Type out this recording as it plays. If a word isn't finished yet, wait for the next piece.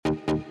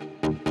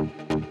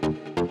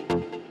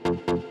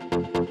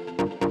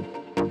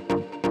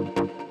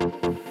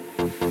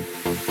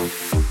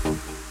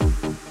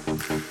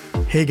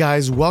Hey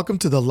guys, welcome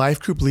to the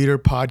LifeGroup Leader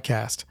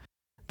Podcast.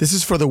 This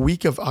is for the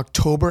week of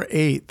October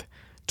 8th,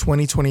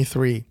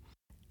 2023.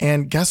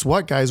 And guess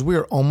what, guys? We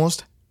are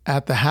almost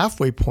at the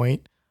halfway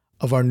point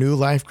of our new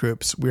life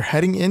groups. We're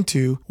heading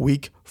into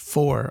week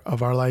 4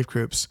 of our life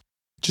groups.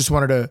 Just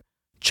wanted to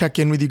check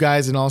in with you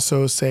guys and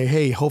also say,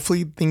 hey,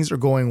 hopefully things are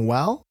going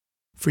well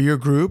for your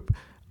group.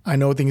 I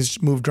know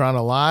things moved around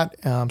a lot.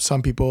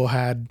 Some people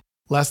had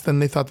less than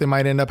they thought they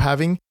might end up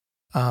having.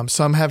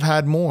 Some have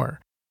had more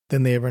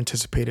than they ever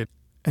anticipated.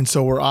 And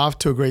so we're off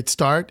to a great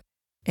start.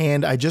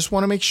 And I just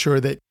want to make sure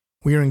that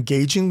we are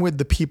engaging with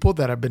the people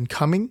that have been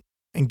coming.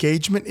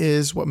 Engagement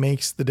is what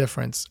makes the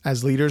difference.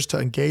 As leaders, to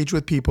engage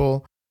with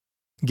people,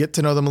 get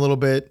to know them a little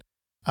bit.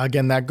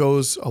 Again, that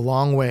goes a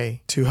long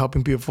way to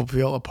helping people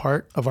feel a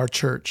part of our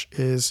church,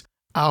 is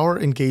our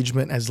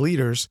engagement as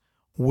leaders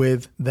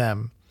with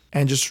them.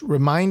 And just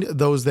remind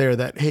those there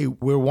that, hey,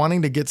 we're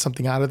wanting to get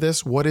something out of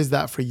this. What is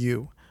that for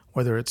you?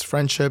 Whether it's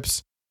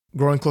friendships,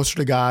 growing closer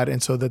to God,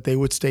 and so that they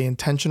would stay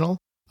intentional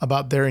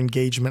about their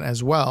engagement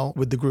as well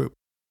with the group.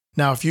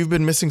 Now, if you've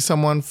been missing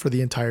someone for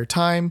the entire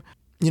time,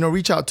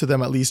 reach out to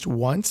them at least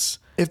once.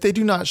 If they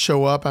do not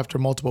show up after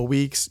multiple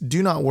weeks,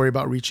 do not worry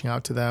about reaching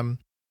out to them.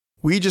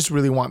 We just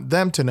really want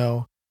them to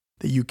know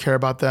that you care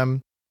about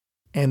them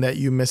and that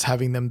you miss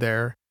having them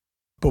there.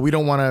 But we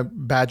don't want to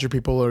badger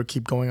people or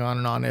keep going on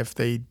and on if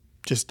they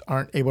just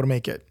aren't able to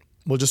make it.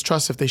 We'll just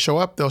trust if they show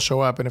up, they'll show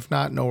up. And if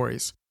not, no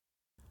worries.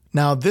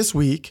 Now, this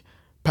week,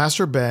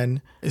 Pastor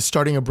Ben is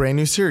starting a brand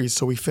new series.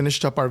 So we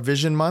finished up our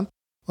Vision Month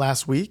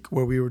last week,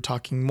 where we were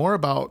talking more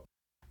about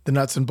the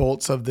nuts and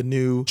bolts of the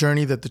new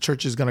journey that the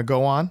church is going to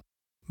go on.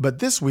 But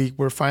this week,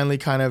 we're finally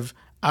kind of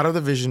out of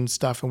the vision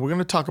stuff, and we're going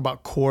to talk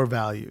about core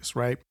values,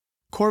 right?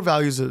 Core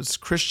values as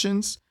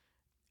Christians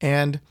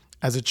and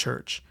as a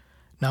church.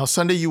 Now,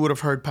 Sunday, you would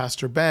have heard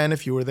Pastor Ben,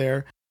 if you were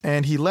there,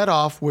 and he led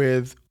off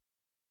with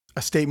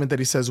a statement that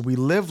he says, we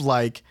live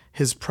like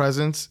his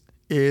presence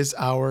is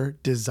our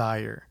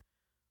desire.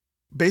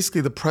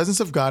 Basically, the presence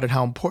of God and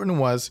how important it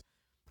was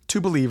to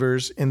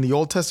believers in the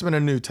Old Testament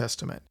and New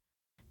Testament.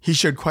 He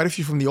shared quite a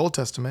few from the Old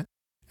Testament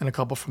and a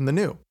couple from the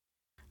New.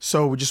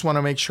 So we just want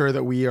to make sure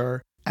that we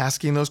are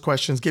asking those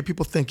questions, get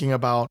people thinking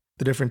about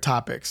the different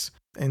topics.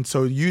 And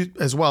so you,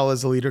 as well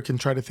as a leader, can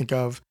try to think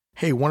of,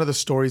 hey, one of the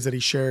stories that he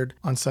shared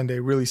on Sunday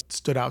really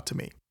stood out to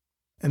me.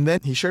 And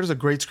then he shares a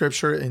great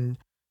scripture in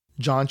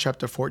John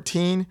chapter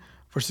 14,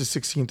 verses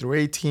 16 through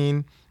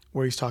 18,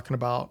 where he's talking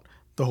about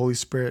the Holy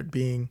Spirit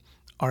being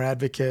our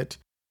advocate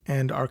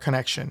and our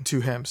connection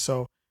to him.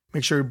 So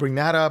make sure you bring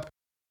that up.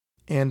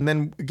 And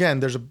then again,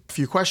 there's a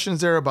few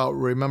questions there about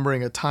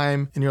remembering a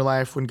time in your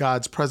life when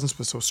God's presence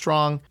was so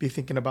strong. Be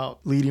thinking about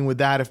leading with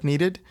that if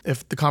needed.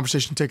 If the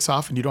conversation takes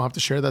off and you don't have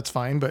to share, that's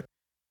fine. But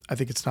I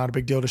think it's not a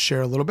big deal to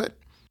share a little bit,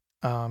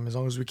 as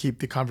long as we keep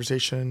the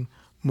conversation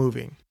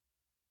moving.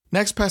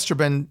 Next, Pastor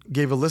Ben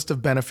gave a list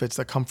of benefits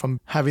that come from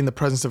having the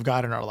presence of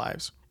God in our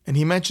lives. And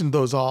he mentioned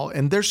those all,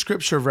 and there's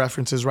scripture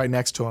references right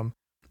next to him.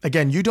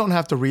 Again, you don't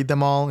have to read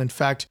them all. In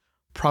fact,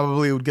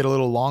 probably it would get a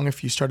little long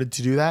if you started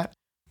to do that.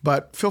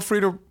 But feel free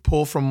to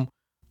pull from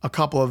a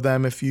couple of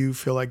them if you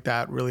feel like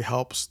that really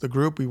helps the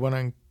group. We want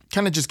to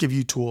kind of just give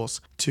you tools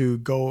to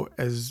go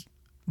as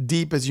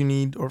deep as you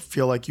need or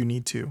feel like you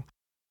need to.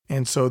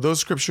 And so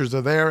those scriptures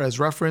are there as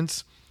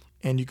reference,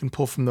 and you can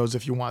pull from those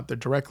if you want. They're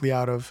directly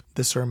out of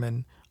the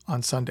sermon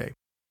on Sunday.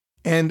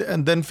 And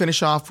then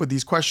finish off with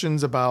these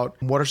questions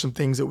about what are some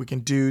things that we can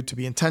do to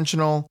be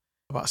intentional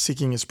about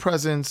seeking his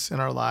presence in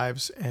our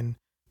lives. And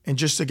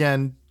just,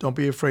 again, don't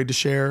be afraid to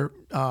share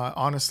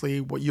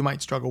honestly what you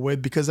might struggle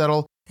with, because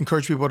that'll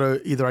encourage people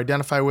to either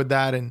identify with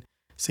that and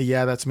say,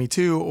 yeah, that's me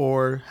too,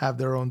 or have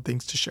their own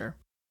things to share.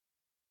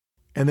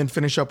 And then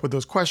finish up with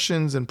those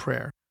questions and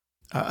prayer.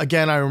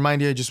 Again, I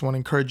remind you, I just want to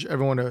encourage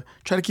everyone to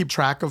try to keep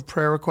track of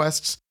prayer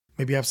requests.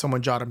 Maybe have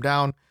someone jot them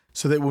down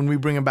so that when we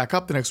bring them back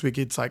up the next week,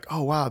 it's like,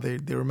 oh, wow, they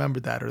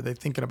remembered that, or they're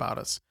thinking about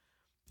us.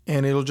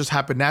 And it'll just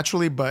happen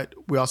naturally, but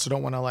we also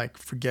don't want to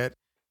forget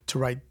to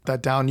write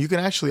that down. You can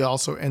actually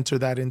also enter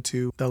that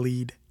into the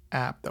Lead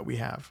app that we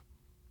have.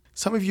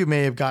 Some of you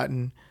may have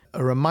gotten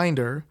a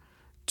reminder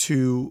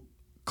to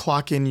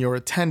clock in your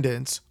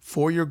attendance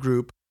for your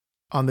group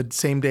on the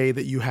same day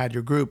that you had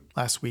your group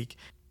last week.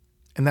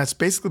 And that's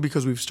basically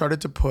because we've started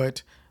to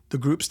put the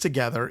groups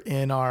together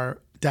in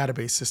our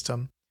database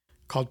system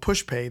called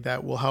PushPay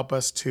that will help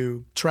us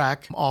to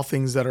track all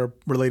things that are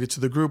related to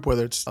the group,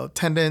 whether it's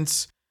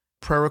attendance,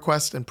 prayer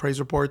requests and praise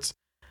reports,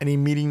 any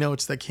meeting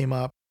notes that came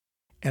up.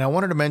 And I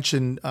wanted to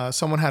mention,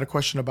 someone had a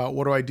question about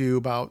what do I do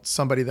about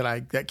somebody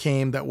that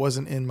came that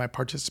wasn't in my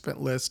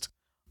participant list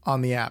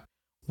on the app.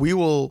 We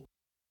will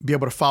be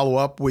able to follow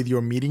up with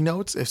your meeting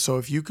notes.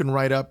 If you can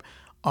write up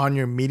on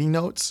your meeting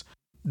notes,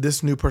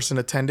 this new person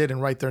attended,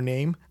 and write their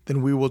name,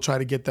 then we will try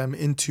to get them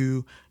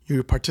into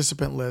your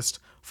participant list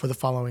for the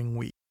following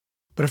week.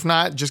 But if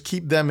not, just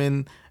keep them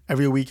in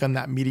every week on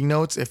that meeting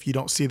notes if you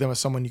don't see them as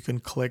someone you can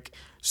click.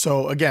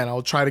 So again,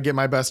 I'll try to get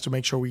my best to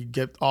make sure we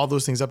get all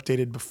those things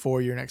updated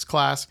before your next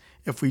class.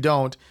 If we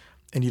don't,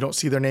 and you don't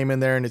see their name in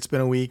there and it's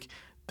been a week,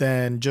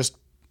 then just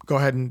go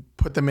ahead and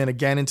put them in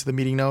again into the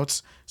meeting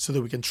notes so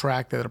that we can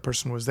track that a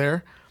person was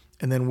there.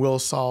 And then we'll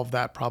solve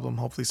that problem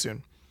hopefully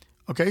soon.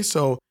 Okay,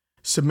 so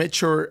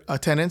submit your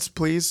attendance,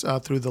 please,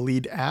 through the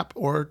Lead app,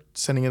 or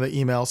sending in the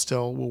email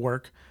still will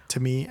work to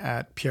me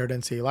at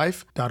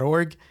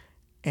pierre.life.org.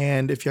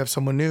 And if you have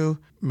someone new,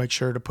 make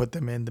sure to put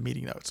them in the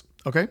meeting notes.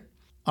 Okay?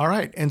 All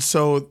right. And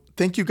so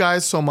thank you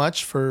guys so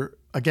much for,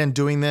 again,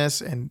 doing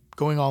this and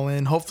going all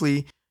in.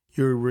 Hopefully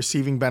you're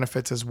receiving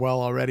benefits as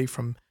well already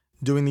from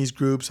doing these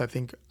groups. I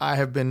think I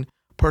have been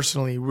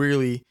personally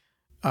really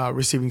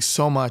receiving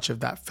so much of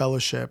that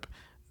fellowship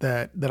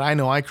that I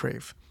know I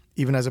crave,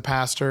 even as a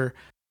pastor,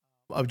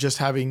 of just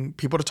having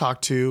people to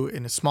talk to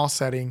in a small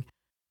setting.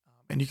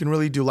 And you can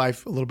really do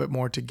life a little bit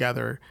more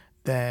together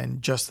than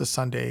just the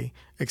Sunday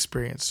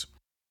experience.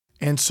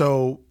 And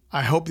so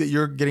I hope that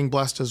you're getting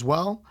blessed as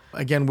well.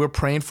 Again, we're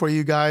praying for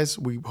you guys.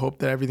 We hope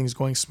that everything's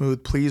going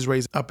smooth. Please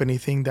raise up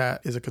anything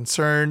that is a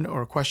concern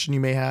or a question you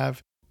may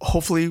have.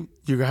 Hopefully,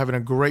 you're having a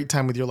great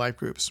time with your life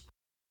groups.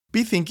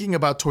 Be thinking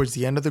about towards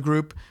the end of the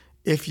group,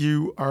 if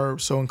you are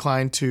so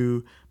inclined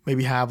to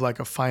maybe have like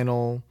a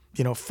final,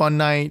 fun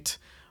night,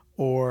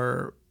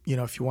 or,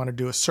 if you want to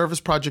do a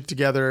service project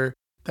together,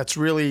 that's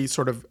really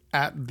sort of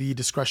at the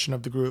discretion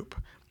of the group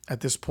at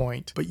this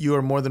point. But you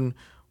are more than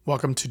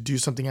welcome to do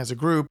something as a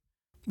group,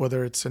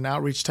 whether it's an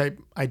outreach type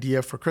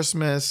idea for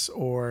Christmas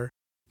or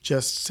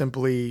just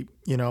simply,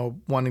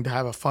 wanting to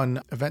have a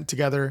fun event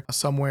together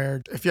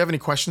somewhere. If you have any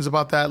questions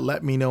about that,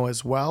 let me know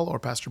as well, or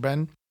Pastor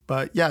Ben.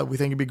 But yeah, we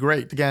think it'd be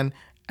great. Again,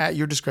 at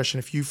your discretion,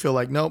 if you feel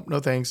like, nope, no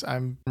thanks,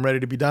 I'm ready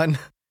to be done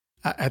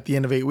at the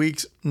end of 8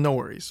 weeks, no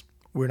worries.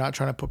 We're not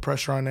trying to put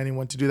pressure on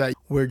anyone to do that.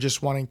 We're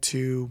just wanting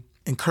to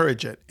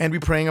encourage it and be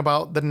praying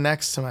about the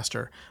next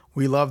semester.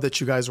 We love that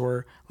you guys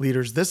were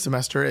leaders this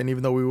semester. And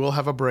even though we will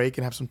have a break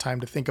and have some time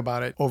to think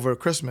about it over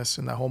Christmas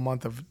and the whole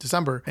month of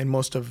December and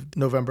most of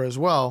November as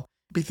well,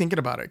 be thinking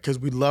about it, because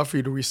we'd love for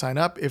you to re-sign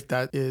up if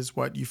that is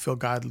what you feel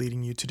God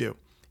leading you to do.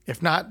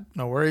 If not,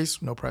 no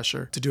worries, no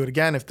pressure to do it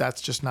again if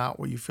that's just not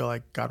what you feel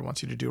like God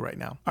wants you to do right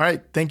now. All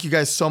right. Thank you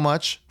guys so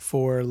much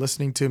for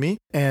listening to me,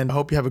 and I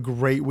hope you have a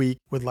great week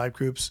with life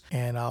groups,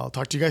 and I'll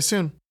talk to you guys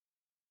soon.